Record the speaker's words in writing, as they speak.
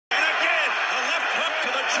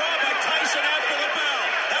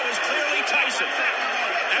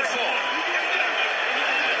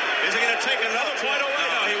another point away.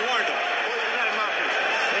 No, he warned him.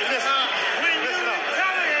 Hey, listen. Listen up.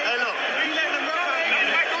 Hey, look.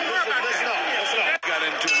 Listen up. Got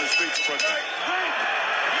into the streets of Brooklyn.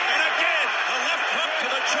 And again, a left hook to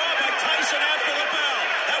the jaw by Tyson after the bell.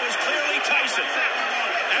 That was clearly Tyson.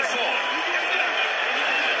 At 4.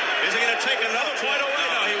 Is he going to take another point away?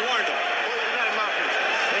 No, he warned him.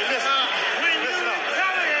 Hey, listen. Listen up.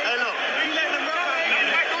 Hey, look.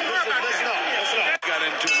 Listen up. Got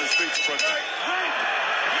into the streets of Brooklyn.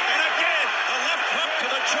 And again, a left hook to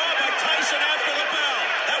the jaw by Tyson after the bell.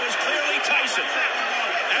 That was clearly Tyson.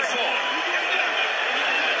 At 4.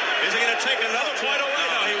 Is he going to take another point away?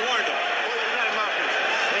 No, he warned him.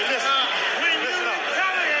 Hey, listen. Listen up.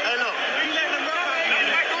 Hey, look.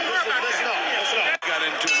 Listen up. Got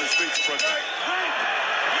into the streets of Brooklyn.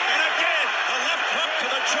 And again, a left hook to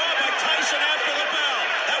the jaw by Tyson after the bell.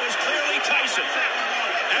 That was clearly Tyson.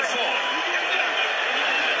 At 4.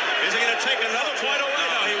 Is he going to take another point away?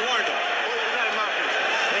 No, he warned him.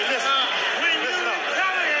 Hey, listen. Listen up.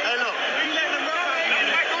 Hey, look.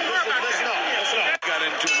 Listen up. Got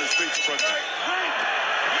into the streets of Brooklyn.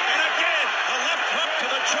 And again, a left hook to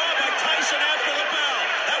the jaw by Tyson after the bell.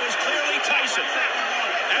 That was clearly Tyson.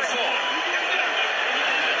 At 4.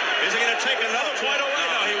 Is he going to take another point away?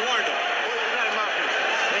 No, he warned him.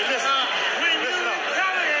 Hey, listen. Listen up.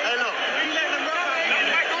 Hey, look.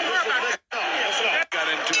 Listen up. Got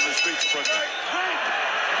into the streets of Brooklyn.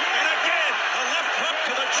 And again, a left hook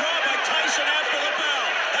to the jaw by Tyson after the bell.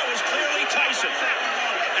 That was clearly Tyson.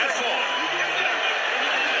 At 4.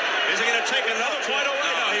 Is he going to take another point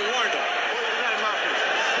away?